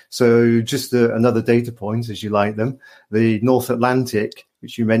 So just another data point, as you like them, the North Atlantic,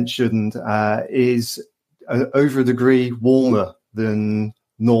 which you mentioned, is over a degree warmer than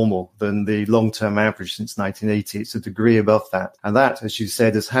normal, than the long-term average since 1980. It's a degree above that. And that, as you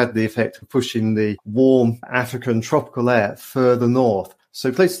said, has had the effect of pushing the warm African tropical air further north.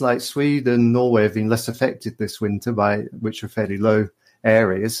 So places like Sweden, Norway have been less affected this winter, which are fairly low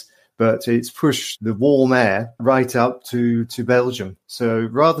areas. But it's pushed the warm air right up to Belgium. So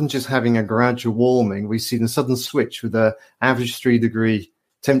rather than just having a gradual warming, we've seen a sudden switch with an average 3 degree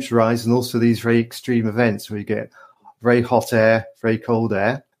temperature rise, and also these very extreme events where you get very hot air, very cold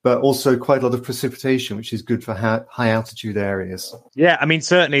air, but also quite a lot of precipitation, which is good for high altitude areas. Yeah, I mean,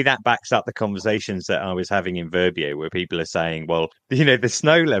 certainly that backs up the conversations that I was having in Verbier, where people are saying, well, you know, the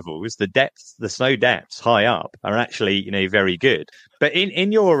snow levels, the snow depths high up are actually, you know, very good. But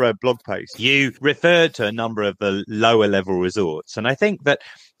in your blog post, you referred to a number of the lower level resorts. And I think that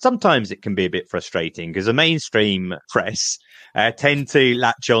sometimes it can be a bit frustrating because the mainstream press tend to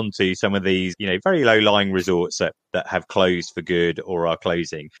latch on to some of these, you know, very low-lying resorts that have closed for good or are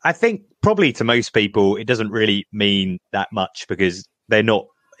closing. I think probably to most people, it doesn't really mean that much because they're not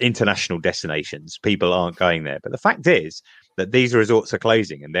international destinations. People aren't going there. But the fact is that these resorts are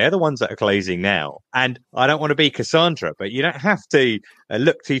closing, and they're the ones that are closing now. And I don't want to be Cassandra, but you don't have to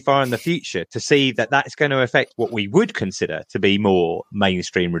look too far in the future to see that that's going to affect what we would consider to be more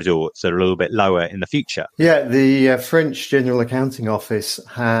mainstream resorts that are a little bit lower in the future. Yeah, the French General Accounting Office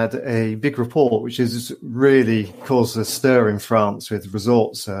had a big report, which has really caused a stir in France with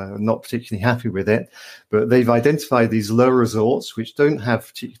resorts not particularly happy with it. But they've identified these low resorts, which don't have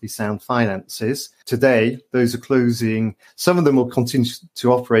particularly sound finances. Today, those are closing. Some of them will continue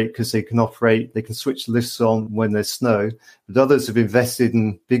to operate because they can switch the lifts on when there's snow. But others have invested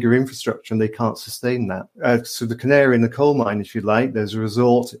in bigger infrastructure and they can't sustain that. So the canary in the coal mine, if you like, there's a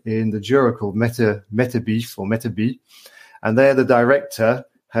resort in the Jura called Metabif, and there the director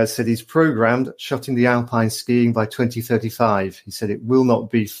has said he's programmed shutting the alpine skiing by 2035. He said it will not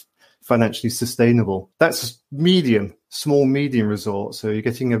be financially sustainable. That's medium small, medium resorts. So you're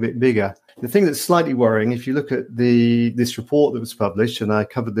getting a bit bigger. The thing that's slightly worrying, if you look at this report that was published, and I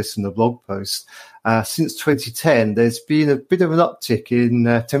covered this in the blog post, since 2010, there's been a bit of an uptick in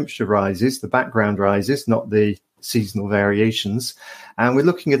temperature rises, the background rises, not the seasonal variations. And we're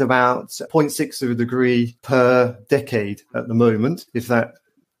looking at about 0.6 of a degree per decade at the moment. If that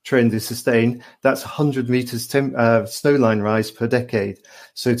trend is sustained, that's 100 meters snowline rise per decade.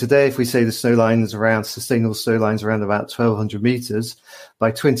 So today, if we say the sustainable snowline's around about 1,200 meters, by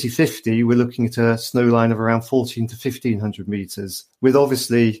 2050, we're looking at a snowline of around 1,400 to 1,500 meters, with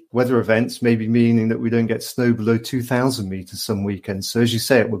obviously weather events maybe meaning that we don't get snow below 2,000 meters some weekends. So as you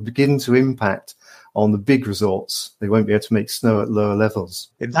say, it will begin to impact on the big resorts. They won't be able to make snow at lower levels.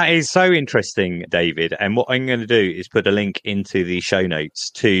 That is so interesting, David. And what I'm going to do is put a link into the show notes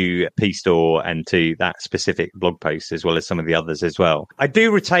to P-Store and to that specific blog post, as well as some of the others as well. I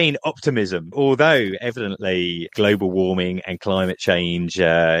do retain optimism, although evidently global warming and climate change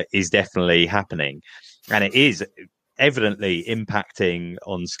is definitely happening. And it is evidently impacting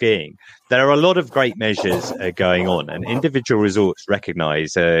on skiing. There are a lot of great measures going on, and individual resorts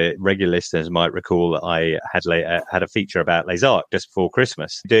recognise. Regular listeners might recall that I had a feature about Les Arcs just before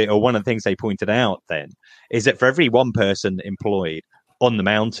Christmas. One of the things they pointed out then is that for every one person employed on the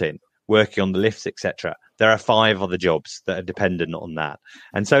mountain working on the lifts, etc., there are 5 other jobs that are dependent on that.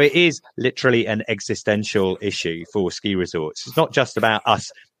 And so it is literally an existential issue for ski resorts. It's not just about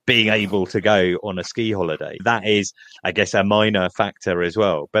us being able to go on a ski holiday. That is, I guess, a minor factor as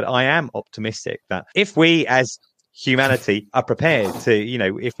well. But I am optimistic that if we as humanity are prepared to,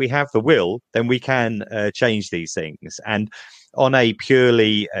 if we have the will, then we can change these things. And on a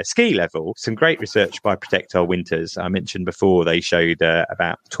purely ski level, some great research by Protect Our Winters. I mentioned before, they showed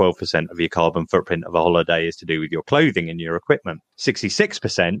about 12% of your carbon footprint of a holiday is to do with your clothing and your equipment.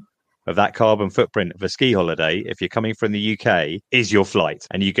 66% of that carbon footprint of a ski holiday, if you're coming from the UK, is your flight.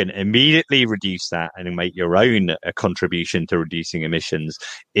 And you can immediately reduce that and make your own contribution to reducing emissions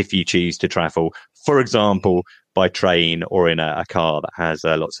if you choose to travel, for example, by train or in a car that has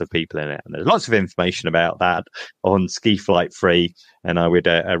lots of people in it. And there's lots of information about that on Ski Flight Free. And I would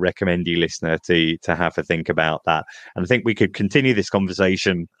recommend you, listener, to have a think about that. And I think we could continue this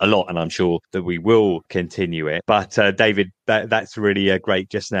conversation a lot, and I'm sure that we will continue it. But David, that's really great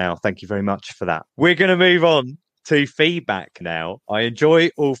just now. Thank you very much for that. We're going to move on to feedback now. I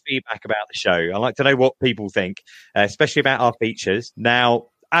enjoy all feedback about the show. I like to know what people think, especially about our features. Now,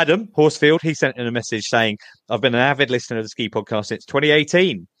 Adam Horsfield, he sent in a message saying, I've been an avid listener of the Ski Podcast since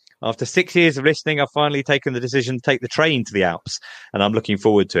 2018. After 6 years of listening, I've finally taken the decision to take the train to the Alps, and I'm looking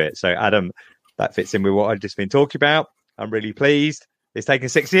forward to it. So, Adam, that fits in with what I've just been talking about. I'm really pleased. It's taken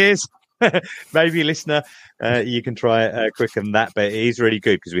 6 years. Maybe, listener, you can try it quicker than that, but it is really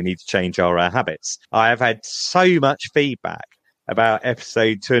good because we need to change our habits. I have had so much feedback about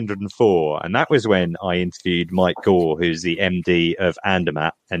episode 204, and that was when I interviewed Mike Gore, who's the MD of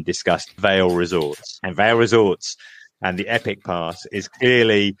Andermatt, and discussed Vail Resorts. And Vail Resorts and the Epic Pass is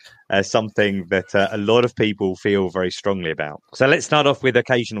clearly something that a lot of people feel very strongly about. So let's start off with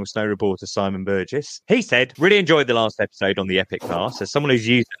occasional snow reporter Simon Burgess. He said, really enjoyed the last episode on the Epic Pass. As someone who's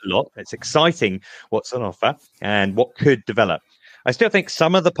used it a lot, it's exciting what's on offer and what could develop. I still think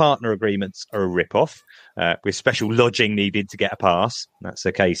some of the partner agreements are a rip-off, with special lodging needed to get a pass. That's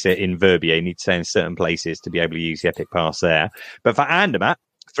the case in Verbier. You need to stay in certain places to be able to use the Epic Pass there. But for Andermatt,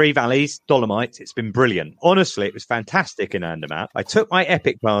 Three Valleys, Dolomites, it's been brilliant. Honestly, it was fantastic in Andermatt. I took my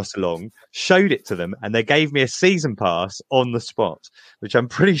Epic Pass along, showed it to them, and they gave me a season pass on the spot, which I'm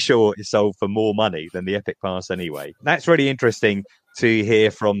pretty sure is sold for more money than the Epic Pass anyway. That's really interesting to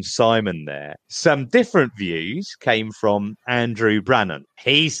hear from Simon there. Some different views came from Andrew Brannan.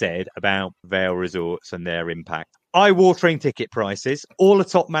 He said about Vail Resorts and their impact. Eye-watering ticket prices, all the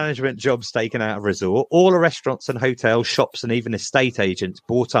top management jobs taken out of resort, all the restaurants and hotels, shops and even estate agents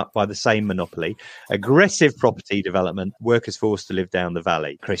bought up by the same monopoly, aggressive property development, workers forced to live down the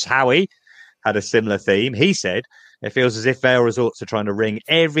valley. Chris Howie had a similar theme. He said, it feels as if Vail Resorts are trying to wring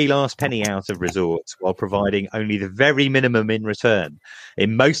every last penny out of resorts while providing only the very minimum in return.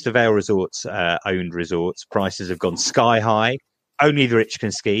 In most of Vail Resorts owned resorts, prices have gone sky high. Only the rich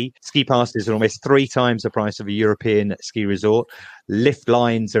can ski. Ski passes are almost 3 times the price of a European ski resort. Lift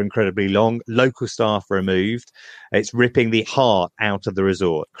lines are incredibly long. Local staff are removed. It's ripping the heart out of the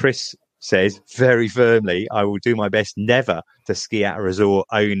resort. Chris says very firmly, I will do my best never to ski at a resort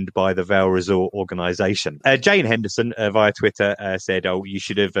owned by the Vail Resort organisation. Jane Henderson via Twitter said, you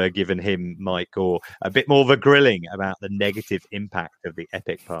should have given him, Mike, or a bit more of a grilling about the negative impact of the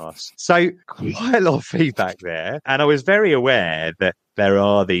Epic Pass. So quite a lot of feedback there. And I was very aware that there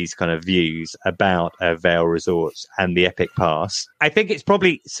are these kind of views about Vail Resorts and the Epic Pass. I think it's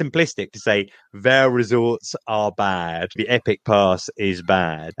probably simplistic to say Vail Resorts are bad, the Epic Pass is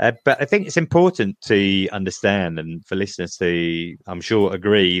bad. But I think it's important to understand, and for listeners to, I'm sure,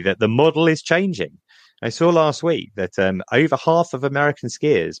 agree that the model is changing. I saw last week that over half of American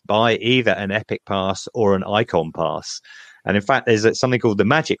skiers buy either an Epic Pass or an Icon Pass. And in fact, there's something called the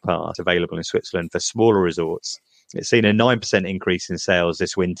Magic Pass available in Switzerland for smaller resorts. It's seen a 9% increase in sales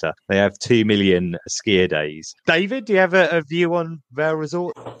this winter. They have 2 million skier days. David, do you have a view on Vail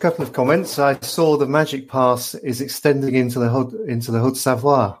Resort? A couple of comments. I saw the Magic Pass is extending into the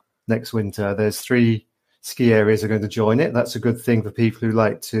Haute-Savoie next winter. There's 3 ski areas are going to join it. That's a good thing for people who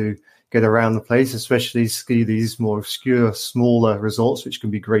like to get around the place, especially ski these more obscure, smaller resorts, which can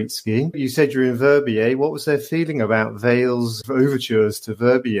be great skiing. You said you're in Verbier. What was their feeling about Vail's overtures to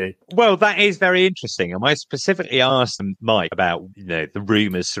Verbier? Well, that is very interesting. And I specifically asked Mike about, the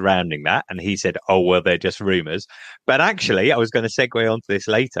rumours surrounding that. And he said, oh, well, they're just rumours. But actually, I was going to segue onto this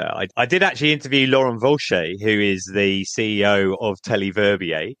later. I did actually interview Laurent Volcher, who is the CEO of Tele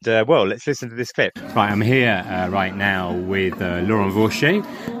Verbier. Well, let's listen to this clip. Right, I'm here right now with Laurent Volcher.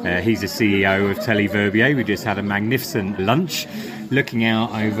 He's the CEO of Tele Verbier. We just had a magnificent lunch looking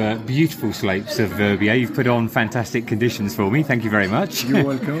out over beautiful slopes of Verbier. You've put on fantastic conditions for me. Thank you very much. You're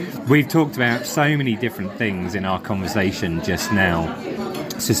welcome. We've talked about so many different things in our conversation just now.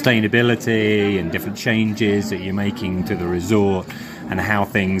 Sustainability and different changes that you're making to the resort and how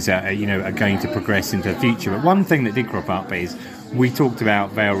things are going to progress into the future. But one thing that did crop up is we talked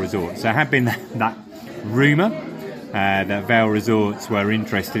about Vail Resorts. There had been that rumour that Vail Resorts were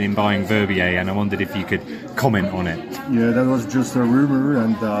interested in buying Verbier, and I wondered if you could comment on it. Yeah, that was just a rumor,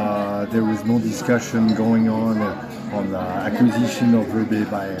 and there was no discussion going on the acquisition of Verbier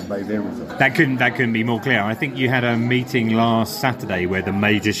by Vail Resorts. That couldn't be more clear. I think you had a meeting last Saturday where the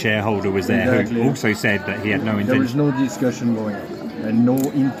major shareholder was there, exactly, who also said that he had no intention. There was no discussion going on and no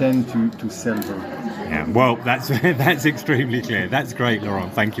intent to sell Verbier. Yeah, well, that's extremely clear. That's great,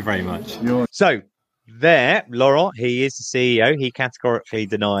 Laurent. Thank you very much. So, there, Laurent, he is the CEO. He categorically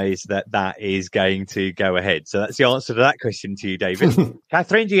denies that is going to go ahead. So that's the answer to that question to you, David.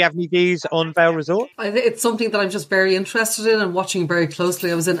 Catherine, do you have any views on Vail Resort? It's something that I'm just very interested in and watching very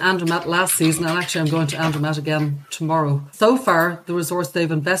closely. I was in Andermatt last season, and actually I'm going to Andermatt again tomorrow. So far, the resorts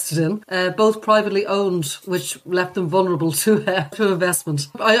they've invested in, both privately owned, which left them vulnerable to investment.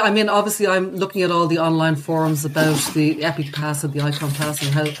 I mean, obviously, I'm looking at all the online forums about the Epic Pass and the Icon Pass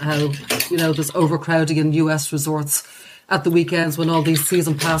and how there's overcrowding in US resorts at the weekends when all these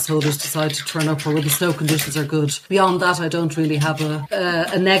season pass holders decide to turn up or when the snow conditions are good. Beyond that, I don't really have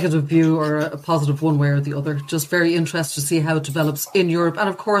a negative view or a positive one way or the other. Just very interested to see how it develops in Europe. And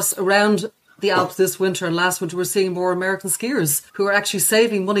of course, around the Alps this winter and last winter, we're seeing more American skiers who are actually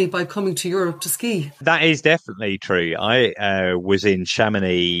saving money by coming to Europe to ski. That is definitely true. I was in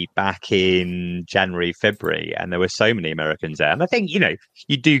Chamonix back in January, February, and there were so many Americans there. And I think,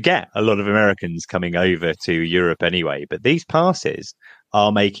 you do get a lot of Americans coming over to Europe anyway, but these passes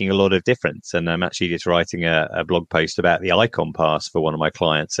are making a lot of difference. And I'm actually just writing a blog post about the Icon Pass for one of my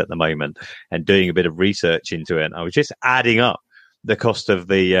clients at the moment and doing a bit of research into it. And I was just adding up the cost of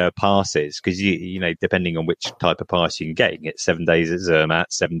the passes, because depending on which type of pass you can get, you can get 7 days at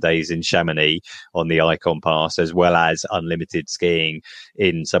Zermatt, 7 days in Chamonix on the Icon Pass, as well as unlimited skiing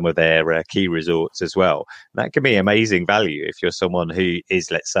in some of their key resorts as well. That can be amazing value if you're someone who is,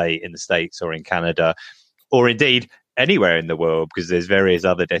 let's say, in the States or in Canada, or indeed anywhere in the world, because there's various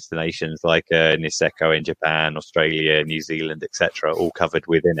other destinations like Niseko in Japan, Australia, New Zealand, etc., all covered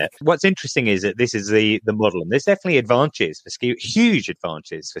within it. What's interesting is that this is the model, and there's definitely advantages for huge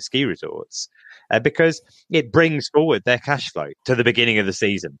advantages for ski resorts, because it brings forward their cash flow to the beginning of the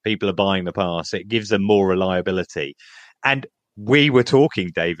season. People are buying the pass. It gives them more reliability. And we were talking,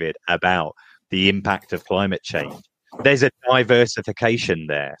 David, about the impact of climate change. There's a diversification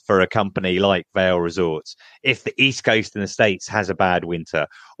there for a company like Vail Resorts. If the East Coast in the States has a bad winter,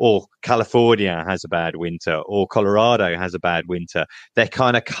 or California has a bad winter, or Colorado has a bad winter, they're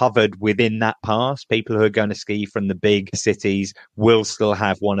kind of covered within that pass. People who are going to ski from the big cities will still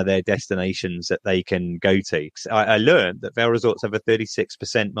have one of their destinations that they can go to. I learned that Vail Resorts have a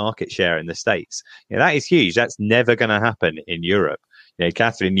 36% market share in the States. That is huge. That's never going to happen in Europe.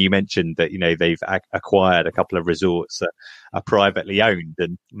 Catherine, you mentioned that, they've acquired a couple of resorts that are privately owned.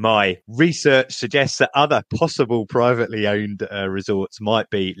 And my research suggests that other possible privately owned resorts might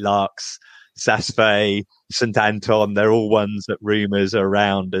be Larks, Saas-Fee, St Anton. They're all ones that rumours are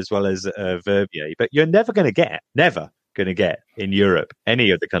around, as well as Verbier. But you're never going to get in Europe,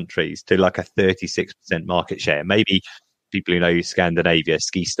 any of the countries, to like a 36% market share. Maybe people who know Scandinavia,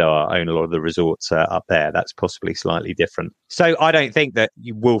 Ski Star own a lot of the resorts up there. That's possibly slightly different. So I don't think that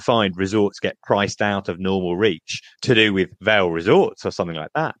you will find resorts get priced out of normal reach to do with Vail Resorts or something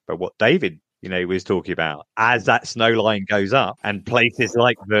like that. But what David was talking about, as that snow line goes up and places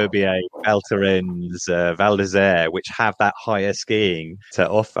like Verbier, Val Thorens, Val d'Isère, which have that higher skiing to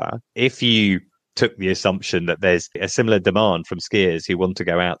offer, if you took the assumption that there's a similar demand from skiers who want to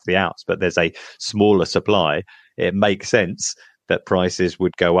go out to the Alps, but there's a smaller supply, it makes sense that prices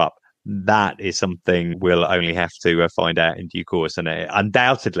would go up. That is something we'll only have to find out in due course. And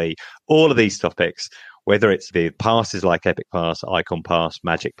undoubtedly, all of these topics, whether it's the passes like Epic Pass, Icon Pass,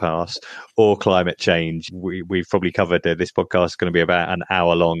 Magic Pass, or climate change, we've probably covered. This podcast is going to be about an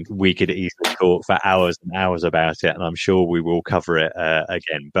hour long. We could easily talk for hours and hours about it, and I'm sure we will cover it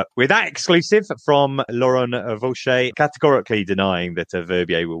again. But with that exclusive from Laurent Vaucher, categorically denying that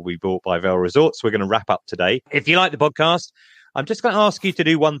Verbier will be bought by Vail Resorts, we're going to wrap up today. If you like the podcast, I'm just going to ask you to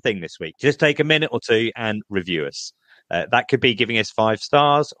do one thing this week. Just take a minute or two and review us. That could be giving us 5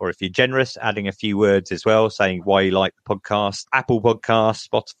 stars, or if you're generous, adding a few words as well, saying why you like the podcast. Apple Podcasts,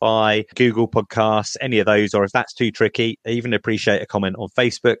 Spotify, Google Podcasts, any of those, or if that's too tricky, even appreciate a comment on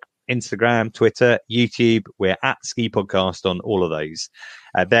Facebook, Instagram, Twitter, YouTube. We're at Ski Podcast on all of those.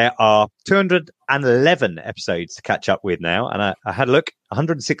 There are 211 episodes to catch up with now. And I had a look,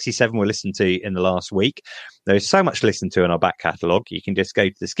 167 were listened to in the last week. There's so much to listen to in our back catalogue. You can just go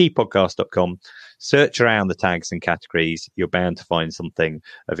to theskipodcast.com, search around the tags and categories. You're bound to find something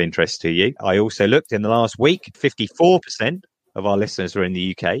of interest to you. I also looked in the last week, 54% of our listeners were in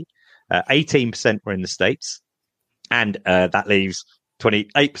the UK, 18% were in the States, and that leaves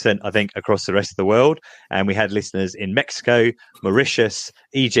 28%, I think, across the rest of the world. And we had listeners in Mexico, Mauritius,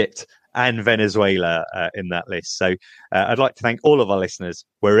 Egypt, and Venezuela in that list. So I'd like to thank all of our listeners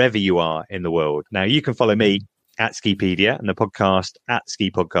wherever you are in the world. Now, you can follow me at Skipedia and the podcast at Ski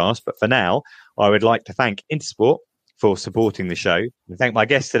Podcast. But for now, I would like to thank Intersport for supporting the show. And thank my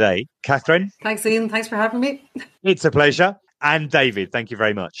guest today, Catherine. Thanks, Iain. Thanks for having me. It's a pleasure. And David, thank you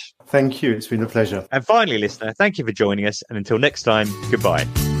very much. Thank you. It's been a pleasure. And finally, listener, thank you for joining us. And until next time, goodbye.